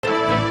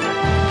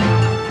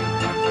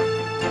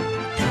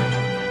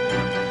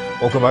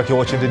Welcome back. You're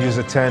watching the news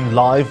at 10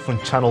 live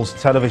on Channels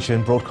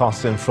Television,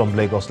 broadcasting from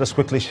Lagos. Let's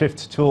quickly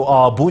shift to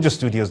our Abuja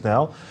studios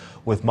now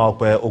with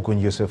Maokbe Ogun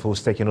Yusuf,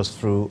 who's taking us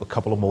through a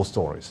couple of more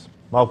stories.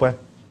 Maokbe.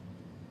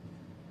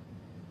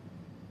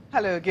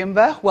 Hello,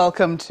 Gimba.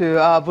 Welcome to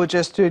our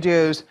Abuja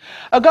studios.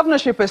 A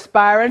governorship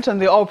aspirant on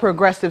the All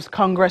Progressives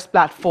Congress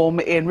platform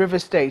in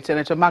Rivers State,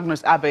 Senator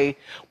Magnus Abe,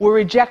 will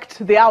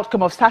reject the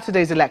outcome of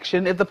Saturday's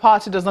election if the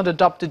party does not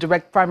adopt the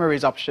direct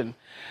primaries option.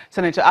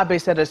 Senator Abe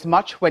said as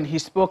much when he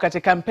spoke at a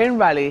campaign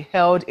rally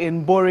held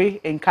in Bori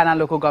in Kana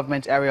local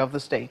government area of the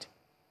state.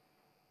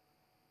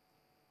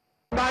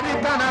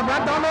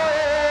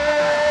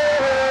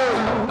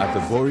 At the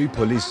Bori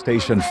police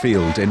station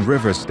field in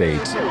River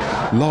State,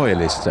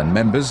 loyalists and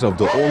members of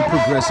the All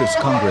Progressives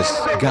Congress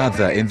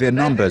gather in their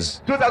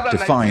numbers,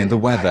 defying the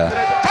weather.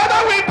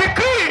 Father, we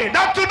decree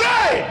that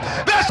today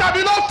there shall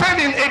be no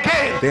failing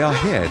again. They are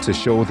here to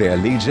show their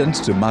allegiance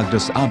to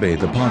Magnus Abe,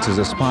 the party's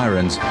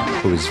aspirant,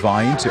 who is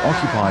vying to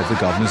occupy the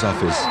governor's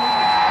office.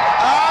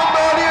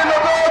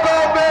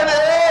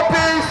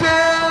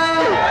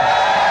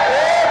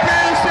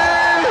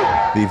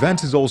 The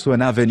event is also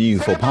an avenue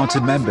for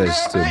party members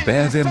to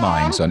bear their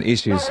minds on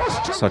issues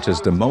such as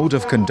the mode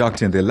of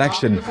conducting the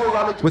election,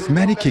 with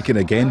many kicking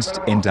against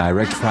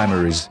indirect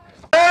primaries.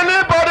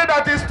 Anybody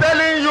that is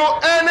telling you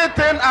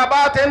anything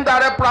about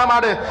indirect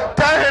primary,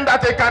 tell him that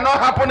it cannot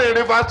happen in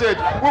River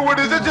State. We will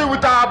resist it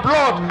with our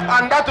blood,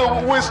 and that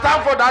we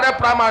stand for direct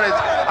primaries,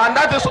 and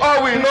that is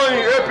all we know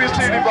in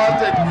APC River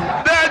State.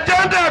 The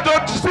agenda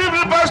to see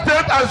River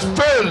State has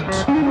failed.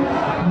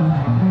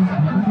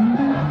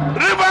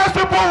 Rivers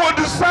people will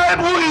decide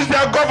who is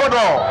their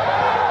governor.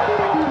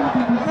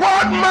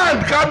 One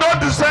man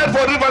cannot decide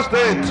for River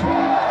State.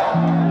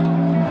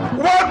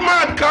 One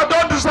man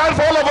cannot decide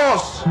for all of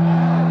us.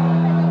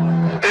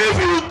 If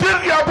you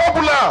think you are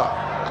popular,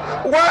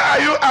 why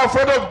are you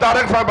afraid of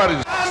direct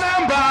primaries?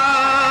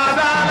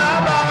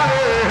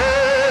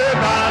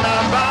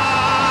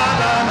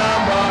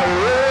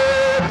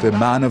 The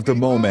man of the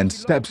moment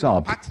steps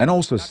up and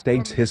also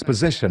states his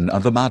position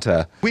on the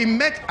matter. We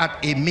met at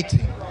a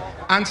meeting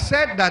and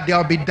said that there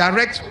will be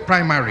direct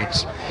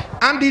primaries.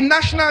 And the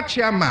national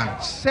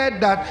chairman said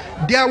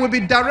that there will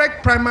be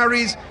direct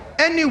primaries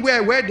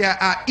anywhere where there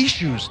are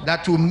issues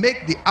that will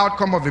make the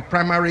outcome of the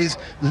primaries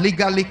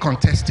legally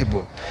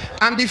contestable.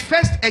 And the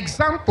first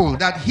example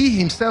that he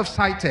himself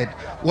cited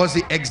was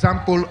the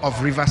example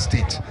of River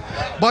State.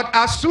 But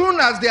as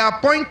soon as they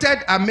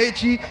appointed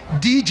Amechi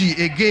DG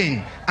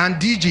again and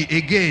DG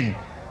again,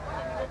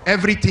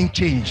 everything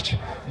changed,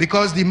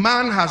 because the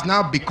man has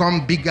now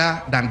become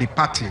bigger than the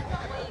party.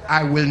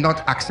 I will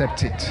not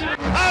accept it.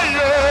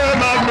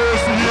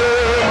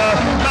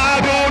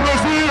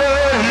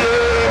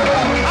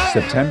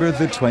 September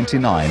the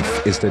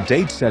 29th is the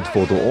date set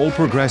for the All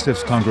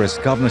Progressives Congress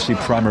governorship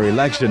primary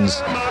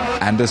elections,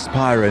 and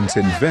aspirants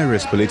in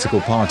various political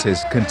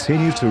parties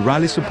continue to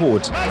rally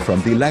support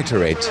from the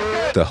electorate.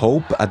 The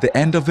hope at the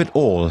end of it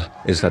all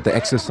is that the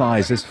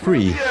exercise is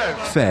free,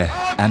 fair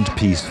and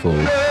peaceful.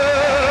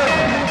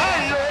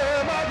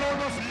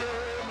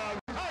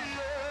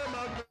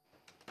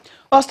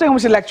 While staying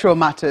with electoral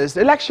matters,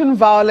 election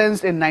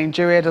violence in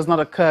Nigeria does not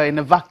occur in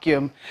a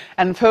vacuum,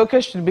 and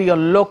focus should be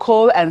on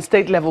local and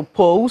state-level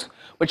polls,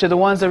 which are the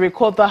ones that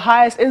record the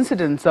highest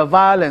incidence of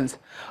violence.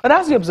 But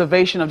that's the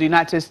observation of the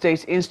United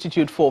States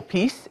Institute for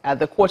Peace at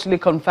the quarterly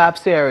confab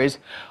series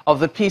of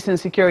the Peace and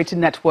Security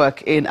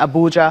Network in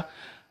Abuja.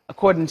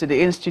 According to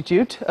the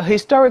Institute, a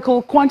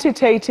historical,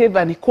 quantitative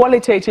and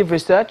qualitative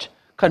research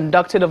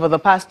conducted over the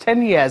past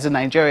 10 years in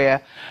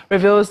Nigeria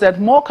reveals that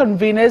more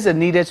conveners are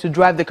needed to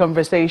drive the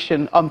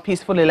conversation on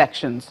peaceful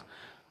elections.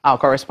 Our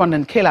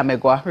correspondent Kayla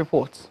Megwa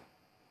reports.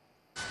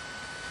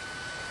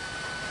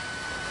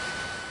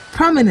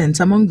 Prominent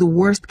among the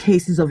worst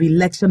cases of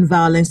election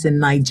violence in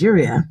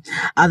Nigeria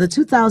are the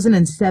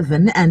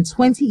 2007 and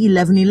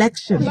 2011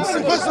 elections.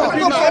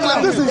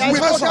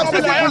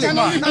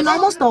 In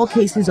almost all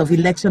cases of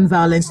election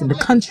violence in the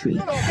country,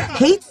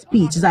 hate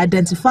speech is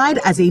identified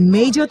as a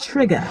major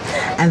trigger,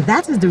 and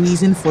that is the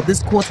reason for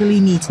this quarterly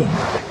meeting.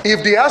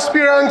 If the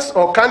aspirants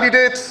or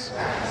candidates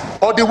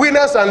or the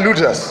winners and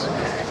losers,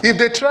 if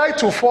they try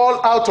to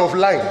fall out of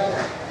line,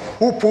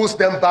 who pulls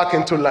them back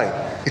into line?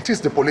 It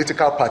is the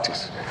political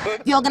parties.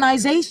 The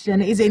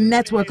organization is a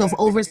network of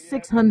over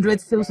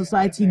 600 civil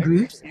society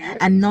groups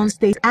and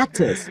non-state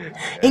actors,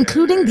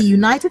 including the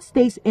United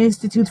States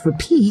Institute for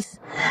Peace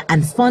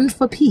and Fund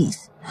for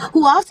Peace,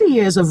 who after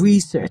years of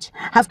research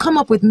have come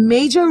up with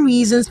major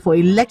reasons for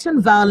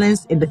election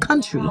violence in the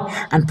country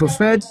and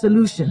preferred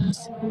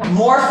solutions.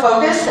 More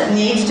focus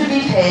needs to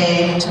be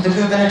paid to the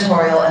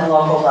gubernatorial and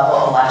local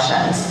level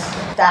elections.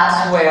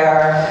 That's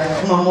where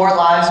more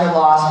lives are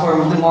lost, where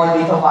the more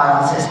lethal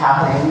violence is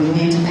happening. We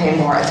need to pay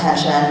more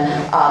attention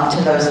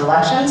to those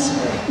elections.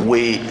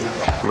 We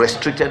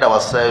restricted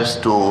ourselves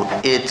to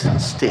 8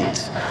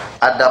 states: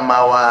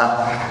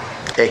 Adamawa,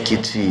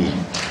 Ekiti,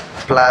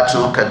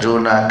 Plateau,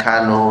 Kaduna,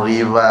 Kano,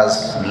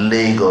 Rivers,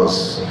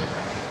 Lagos,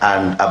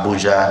 and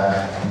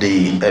Abuja,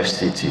 the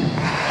FCT.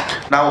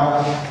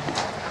 Now,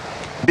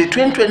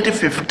 Between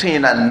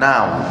 2015 and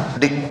now,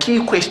 the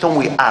key question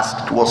we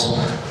asked was,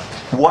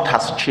 what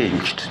has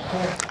changed?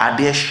 Are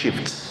there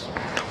shifts?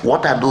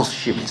 What are those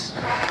shifts?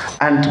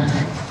 And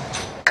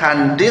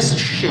can these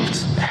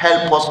shifts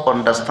help us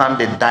understand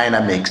the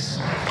dynamics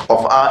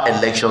of our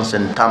elections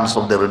in terms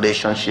of the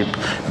relationship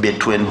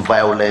between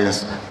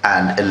violence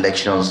and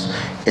elections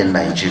in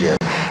Nigeria?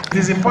 It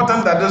is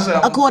important that those...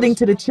 According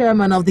to the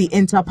chairman of the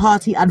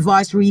Inter-Party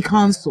Advisory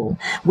Council,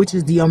 which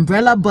is the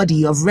umbrella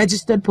body of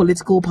registered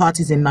political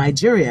parties in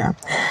Nigeria,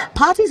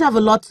 parties have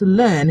a lot to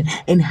learn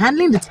in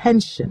handling the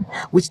tension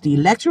which the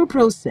electoral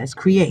process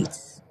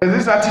creates.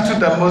 This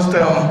attitude that most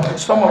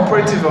some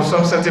operatives of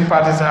some certain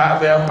parties have,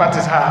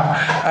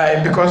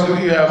 because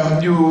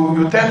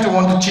you tend to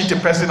want to cheat the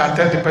person and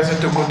tell the person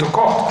to go to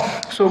court.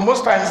 So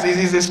most times it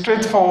is a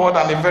straightforward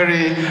and a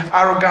very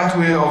arrogant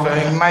way of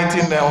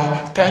igniting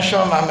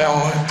tension and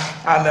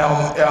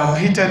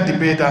heated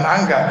debate and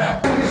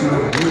anger.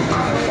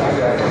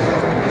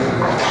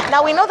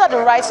 Now, we know that the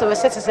rights of a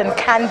citizen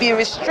can be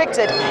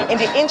restricted in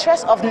the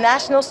interest of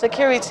national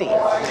security.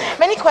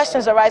 Many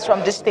questions arise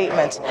from this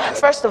statement.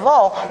 First of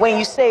all, when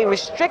you say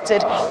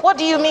restricted, what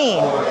do you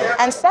mean?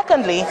 And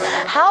secondly,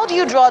 how do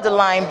you draw the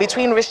line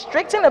between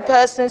restricting a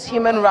person's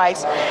human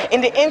rights in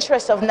the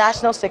interest of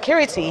national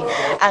security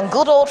and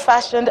good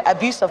old-fashioned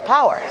abuse of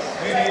power?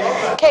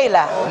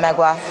 Kayla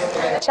Magwa,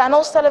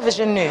 Channels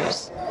Television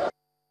News.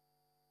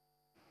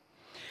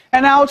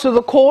 And now to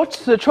the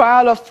court. The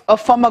trial of a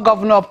former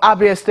governor of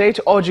Abia State,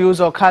 Orji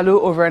Uzor Kalu,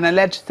 over an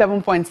alleged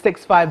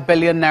 7.65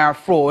 billion naira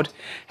fraud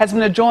has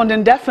been adjourned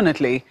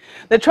indefinitely.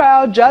 The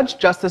trial judge,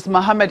 Justice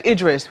Mohammed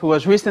Idris, who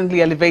was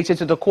recently elevated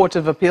to the Court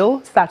of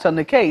Appeal, sat on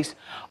the case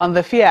on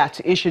the fiat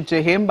issued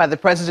to him by the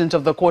President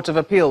of the Court of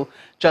Appeal,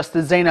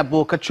 Justice Zainab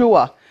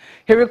Kachua.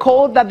 He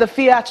recalled that the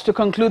fiat to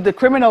conclude the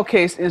criminal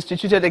case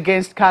instituted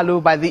against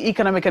Kalu by the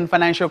Economic and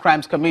Financial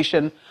Crimes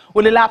Commission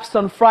will elapse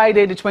on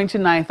Friday, the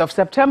 29th of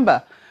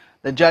September.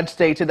 The judge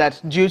stated that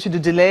due to the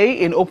delay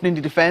in opening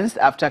the defense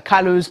after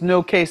Kalu's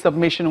no-case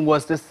submission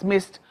was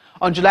dismissed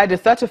on July the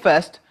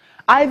 31st,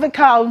 either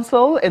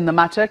counsel in the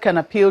matter can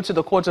appeal to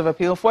the Court of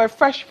Appeal for a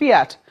fresh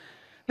fiat.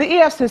 The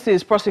EFCC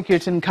is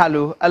prosecuting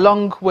Kalu,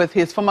 along with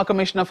his former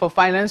Commissioner for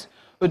Finance,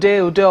 Ude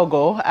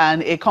Udeogo,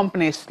 and a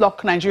company,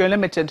 Slock Nigeria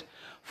Limited,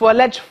 for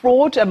alleged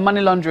fraud and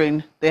money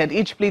laundering. They had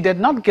each pleaded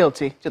not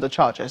guilty to the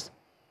charges.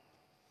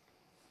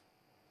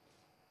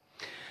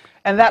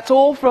 And that's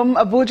all from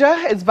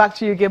Abuja. It's back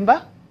to you,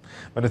 Gimba.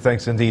 Many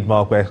thanks indeed,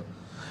 Mark.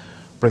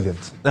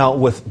 Brilliant. Now,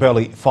 with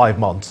barely 5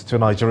 months to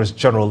Nigeria's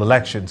general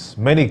elections,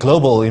 many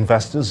global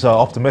investors are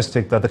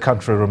optimistic that the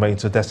country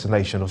remains a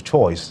destination of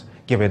choice,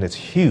 given its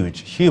huge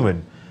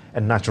human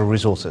and natural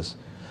resources.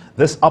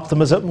 This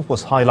optimism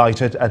was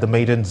highlighted at the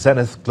maiden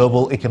Zenith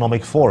Global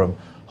Economic Forum,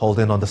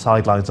 holding on the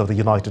sidelines of the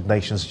United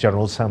Nations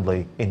General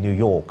Assembly in New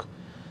York.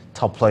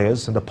 Top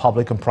players in the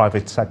public and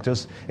private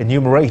sectors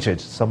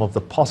enumerated some of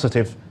the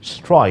positive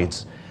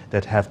strides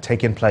that have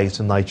taken place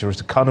in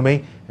Nigeria's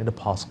economy in the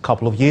past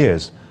couple of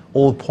years,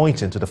 all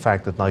pointing to the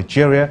fact that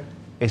Nigeria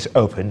is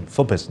open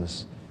for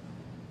business.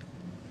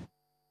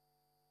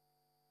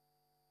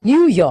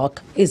 New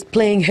York is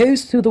playing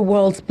host to the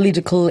world's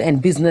political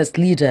and business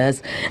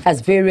leaders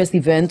as various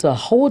events are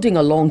holding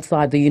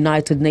alongside the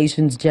United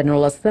Nations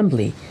General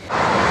Assembly.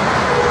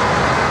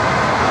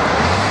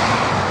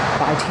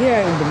 Right here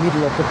in the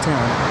middle of the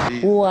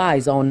town, all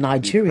eyes are on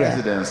Nigeria,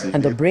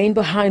 and the brain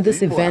behind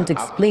this event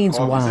explains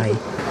why.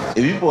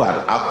 If people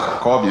had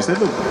called me and said,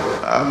 look,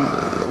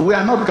 we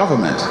are not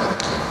government.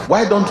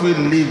 Why don't we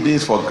leave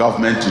this for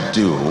government to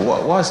do?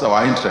 What's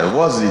our interest?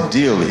 What's the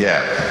deal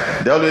here?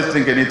 They always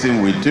think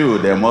anything we do,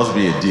 there must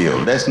be a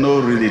deal. There's no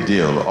really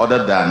deal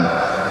other than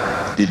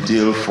the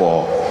deal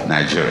for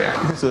Nigeria.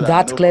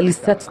 That clearly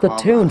sets the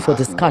tone for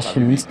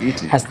discussions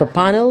as the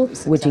panel,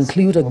 which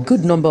include a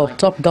good number of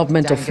top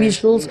government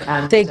officials,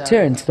 take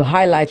turns to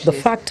highlight the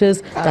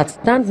factors that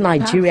stand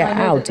Nigeria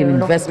out in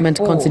investment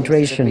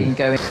consideration.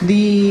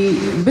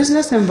 The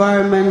business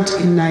environment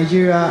in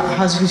Nigeria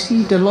has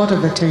received a lot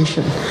of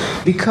attention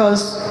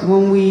because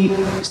when we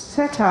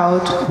set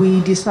out, we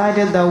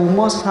decided that we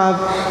must have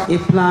a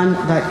plan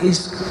that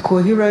is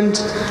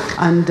coherent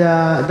and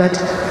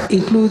that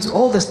includes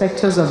all the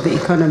sectors of the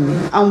economy.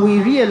 And we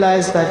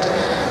realized that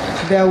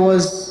there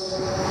was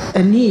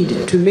a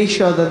need to make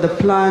sure that the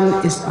plan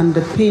is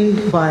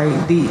underpinned by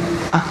the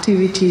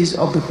activities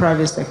of the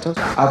private sector.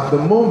 At the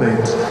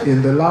moment,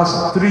 in the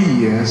last 3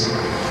 years,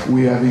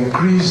 we have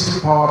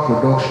increased power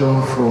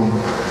production from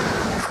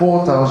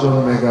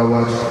 4,000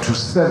 megawatts to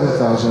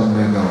 7,000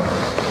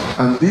 megawatts.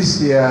 And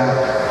this year,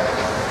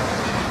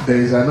 there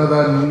is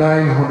another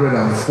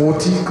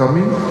 940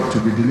 coming to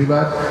be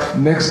delivered.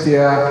 Next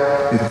year,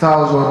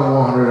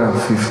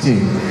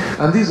 1,115.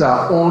 And these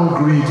are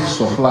on-grid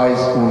supplies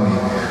only.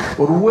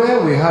 But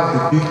where we have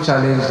the big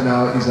challenge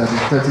now is at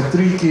the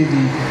 33 kV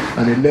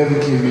and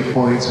 11 kV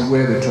points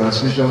where the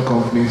transmission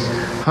companies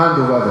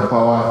hand over the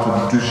power to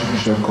the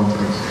distribution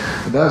companies.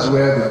 And that's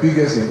where the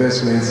biggest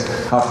investments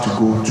have to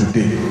go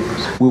today.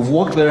 We've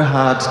worked very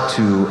hard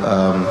to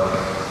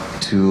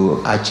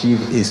to achieve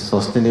a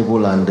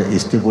sustainable and a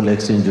stable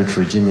exchange rate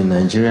regime in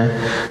Nigeria,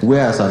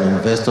 where as an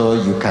investor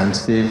you can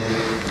say,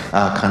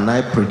 can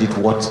I predict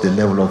what's the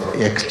level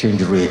of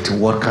exchange rate,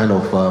 what kind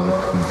of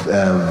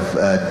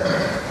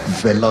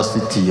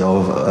velocity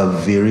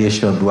of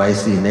variation do I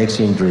see in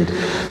exchange rate?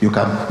 You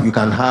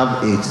can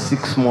have a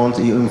 6 month,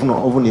 even a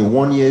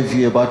 1 year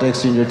view about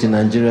exchange rate in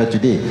Nigeria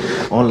today,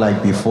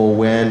 unlike before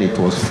when it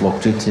was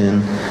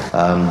fluctuating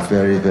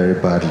very, very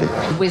badly.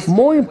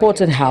 More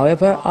important,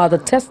 however, are the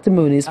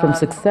testimonies from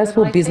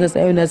successful business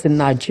owners in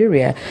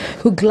Nigeria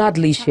who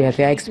gladly share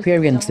their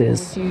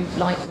experiences.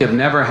 We have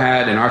never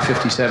had in our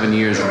 57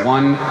 years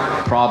one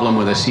problem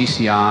with a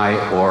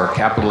CCI or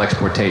capital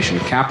exportation.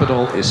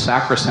 Capital is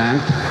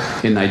sacrosanct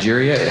in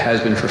Nigeria. It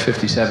has been for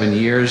 57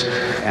 years,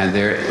 and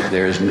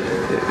there's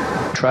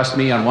trust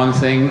me on one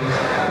thing,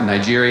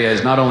 Nigeria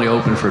is not only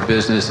open for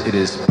business, it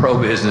is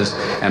pro-business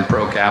and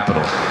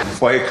pro-capital.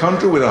 For a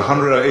country with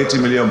 180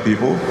 million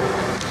people,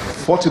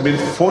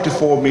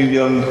 44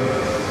 million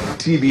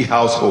TB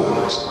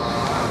households,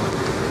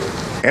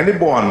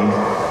 anyone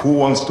who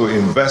wants to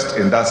invest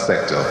in that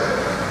sector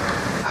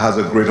has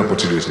a great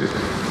opportunity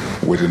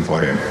waiting for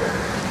him.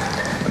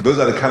 And those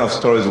are the kind of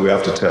stories we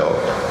have to tell,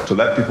 to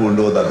let people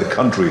know that the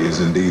country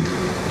is indeed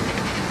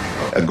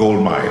a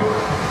gold mine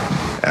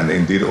and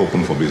indeed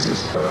open for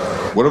business.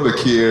 One of the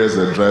key areas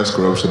that drives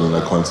corruption on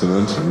our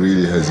continent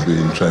really has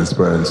been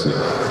transparency.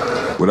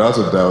 Without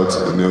a doubt,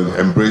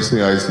 embracing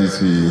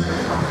ICT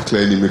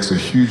clearly makes a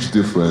huge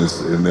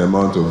difference in the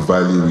amount of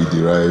value we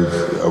derive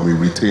and we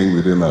retain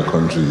within our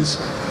countries.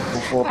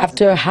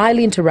 After a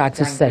highly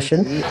interactive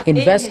session,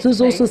 investors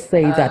also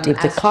say that if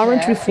the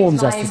current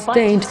reforms are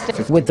sustained,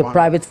 with the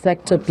private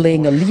sector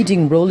playing a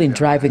leading role in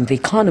driving the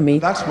economy,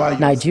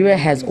 Nigeria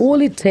has all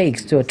it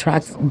takes to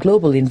attract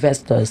global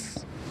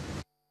investors.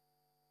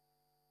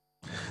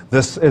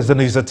 This is the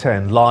News at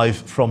 10, live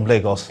from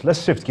Lagos.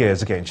 Let's shift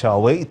gears again,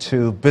 shall we,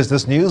 to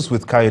business news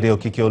with Kayode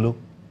Okikiolu.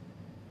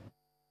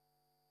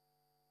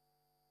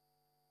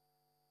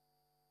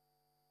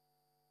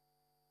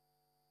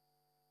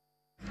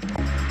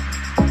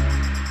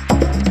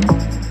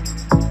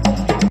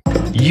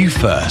 You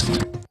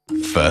First.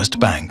 First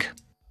Bank.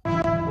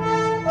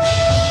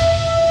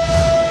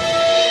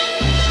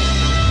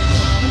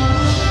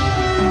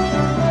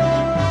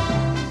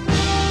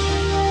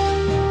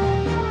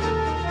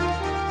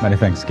 Many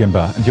thanks,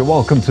 Kimba. And you're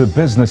welcome to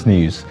Business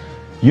News.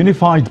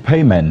 Unified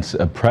Payments,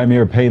 a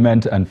premier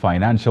payment and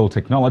financial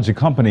technology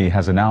company,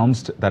 has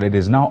announced that it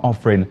is now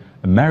offering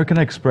American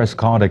Express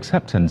card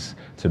acceptance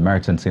to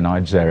merchants in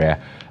Nigeria.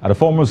 At a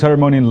formal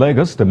ceremony in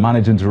Lagos, the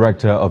managing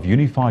director of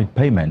Unified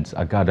Payments,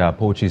 Agada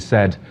Apochi,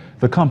 said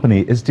the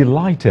company is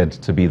delighted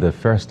to be the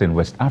first in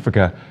West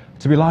Africa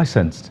to be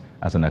licensed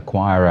as an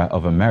acquirer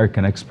of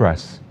American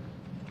Express.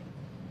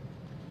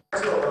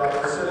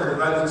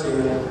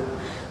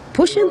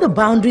 Pushing the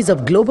boundaries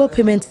of global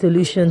payment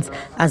solutions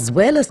as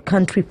well as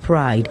country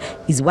pride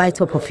is why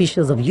top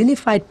officials of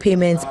Unified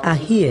Payments are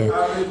here.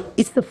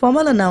 It's the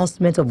formal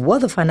announcement of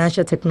what the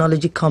financial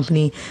technology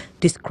company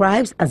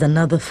describes as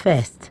another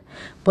first,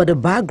 but a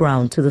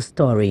background to the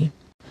story.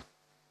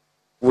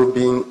 We've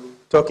been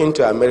talking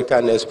to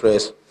American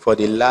Express for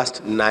the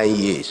last 9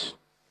 years.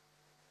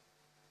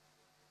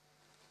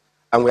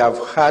 And we have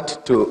had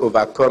to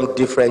overcome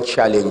different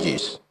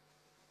challenges.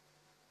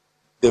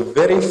 The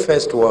very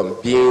first one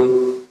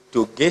being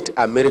to get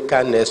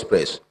American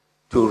Express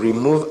to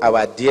remove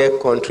our dear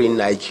country,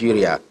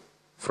 Nigeria,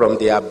 from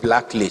their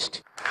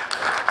blacklist.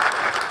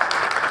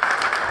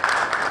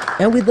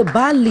 And with the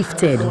ban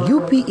lifted,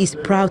 UP is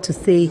proud to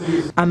say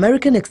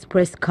American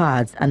Express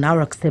cards are now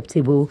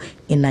acceptable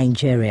in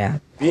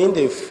Nigeria. Being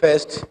the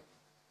first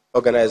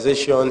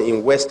organization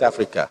in West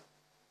Africa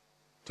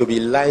to be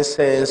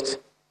licensed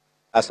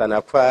as an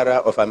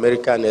acquirer of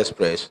American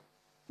Express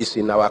is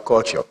in our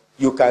culture.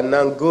 You can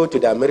now go to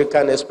the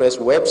American Express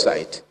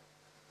website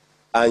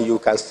and you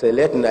can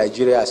select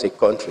Nigeria as a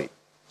country.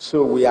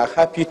 So we are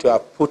happy to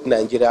have put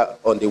Nigeria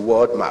on the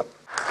world map.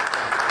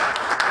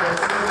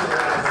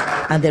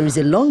 And there is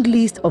a long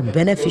list of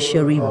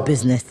beneficiary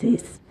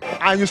businesses.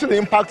 And you see the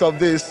impact of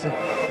this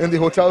in the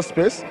hotel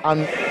space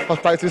and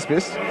hospitality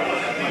space.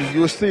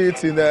 You see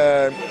it in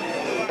the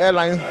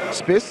airline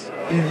space.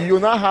 You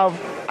now have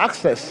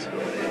access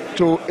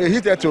to a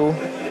hitherto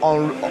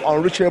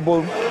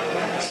unreachable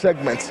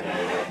segment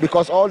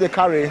because all they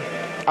carry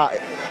are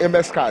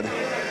Amex card.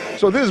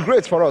 So this is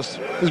great for us.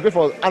 It's great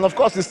for us. And of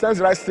course, it sends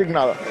the right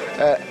signal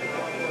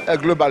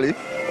globally.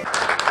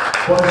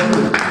 For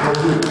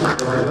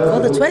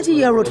the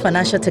 20-year-old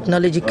financial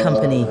technology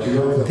company,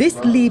 this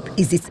leap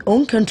is its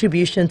own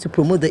contribution to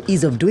promote the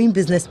ease of doing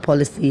business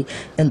policy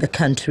in the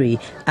country,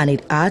 and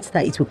it adds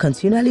that it will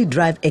continually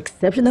drive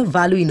exceptional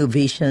value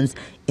innovations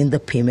in the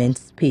payment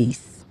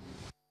space.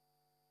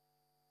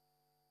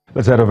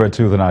 Let's head over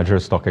to the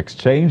Nigeria Stock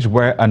Exchange,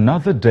 where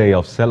another day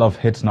of sell-off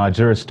hits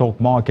Nigeria's stock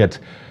market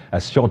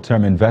as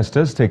short-term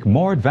investors take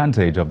more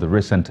advantage of the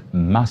recent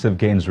massive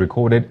gains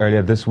recorded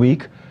earlier this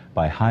week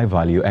by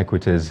high-value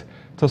equities.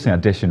 Tosin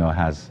Adesina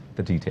has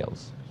the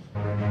details.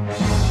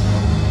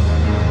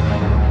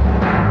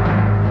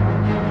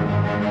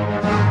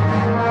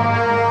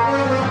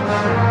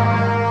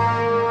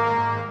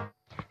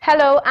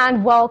 Hello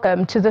and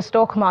welcome to the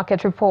Stock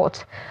Market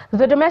Report.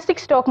 The domestic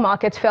stock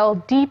market fell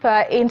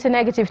deeper into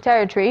negative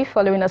territory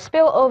following a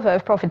spillover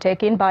of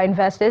profit-taking by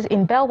investors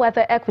in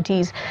bellwether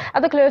equities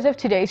at the close of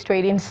today's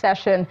trading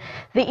session.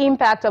 The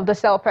impact of the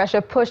sell pressure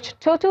pushed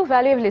total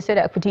value of listed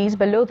equities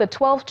below the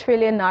 12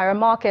 trillion naira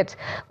market,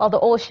 while the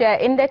all-share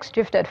index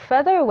drifted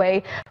further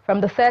away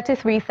from the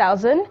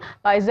 33,000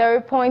 by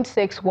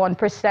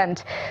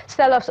 0.61%.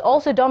 Sell-offs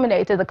also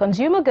dominated the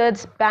consumer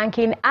goods,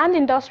 banking and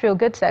industrial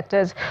goods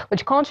sectors,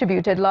 which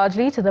contributed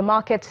largely to the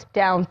market's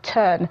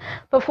downturn.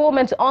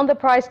 Performance on the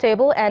price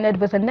table ended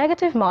with a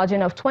negative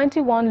margin of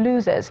 21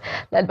 losers,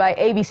 led by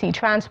ABC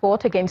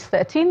Transport against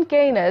 13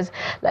 gainers,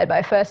 led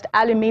by First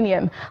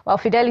Aluminium, while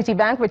Fidelity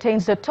Bank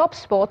retains the top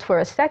spot for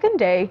a second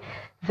day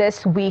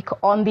this week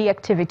on the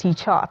activity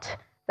chart.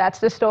 That's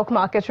the Stock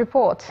Market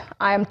Report.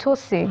 I am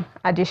Tosi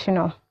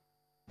Additional.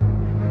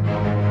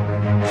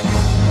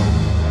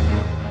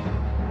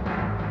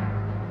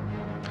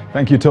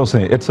 Thank you,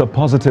 Tosi. It's a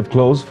positive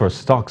close for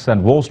stocks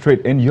and Wall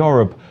Street in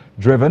Europe,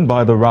 driven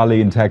by the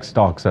rally in tech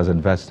stocks as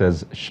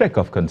investors shake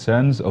off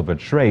concerns over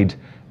trade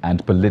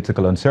and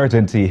political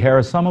uncertainty. Here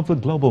are some of the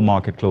global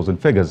market closing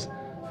figures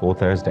for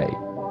Thursday.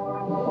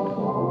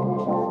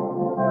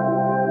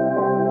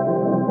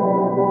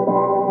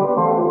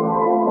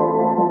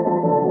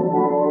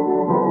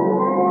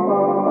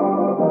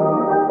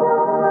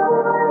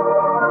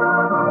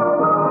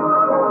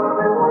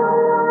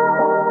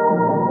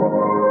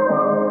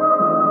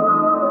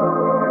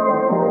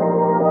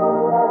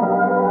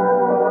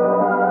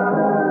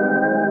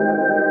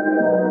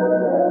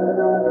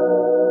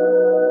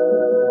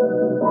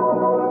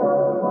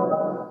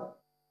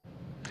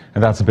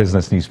 And that's the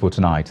business news for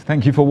tonight.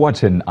 Thank you for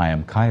watching. I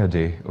am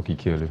Kayode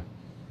Okikiolu.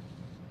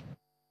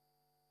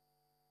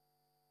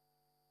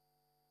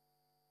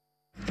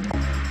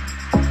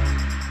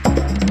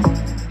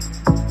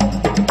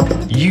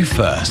 You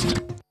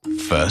first.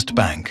 First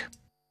Bank.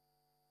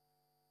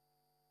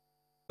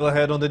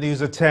 Ahead on the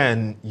news at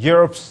 10,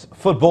 Europe's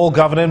football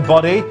governing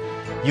body,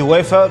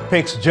 UEFA,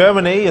 picks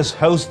Germany as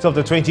host of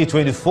the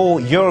 2024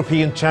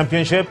 European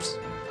Championships.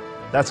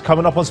 That's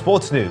coming up on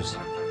Sports News.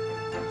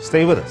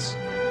 Stay with us.